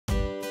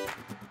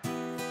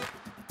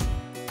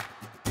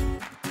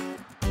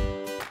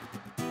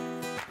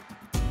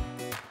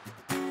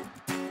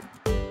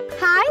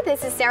Hi,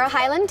 this is Sarah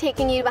Hyland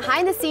taking you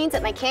behind the scenes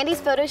at my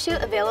Candie's photo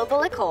shoot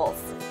available at Kohl's.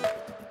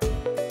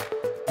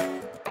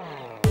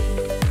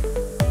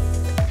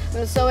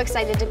 I'm so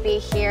excited to be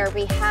here.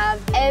 We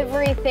have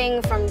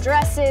everything from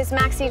dresses,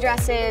 maxi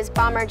dresses,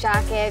 bomber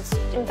jackets,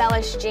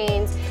 embellished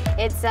jeans.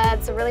 It's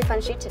a really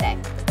fun shoot today.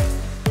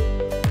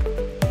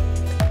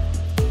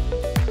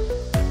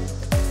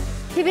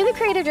 To be the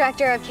creative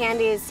director of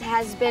Candie's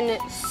has been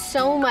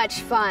so much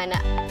fun.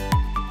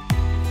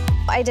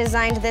 I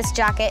designed this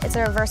jacket. It's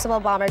a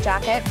reversible bomber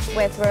jacket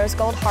with rose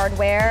gold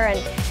hardware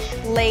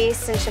and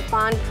lace and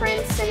chiffon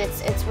prints, and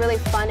it's really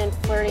fun and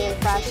flirty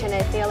and fresh, and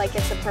I feel like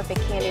it's a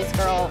perfect Candie's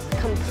girl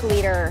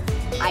completer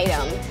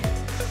item.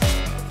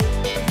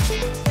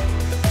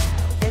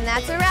 And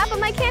that's a wrap on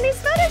my Candie's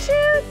photo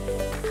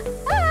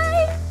shoot. Bye.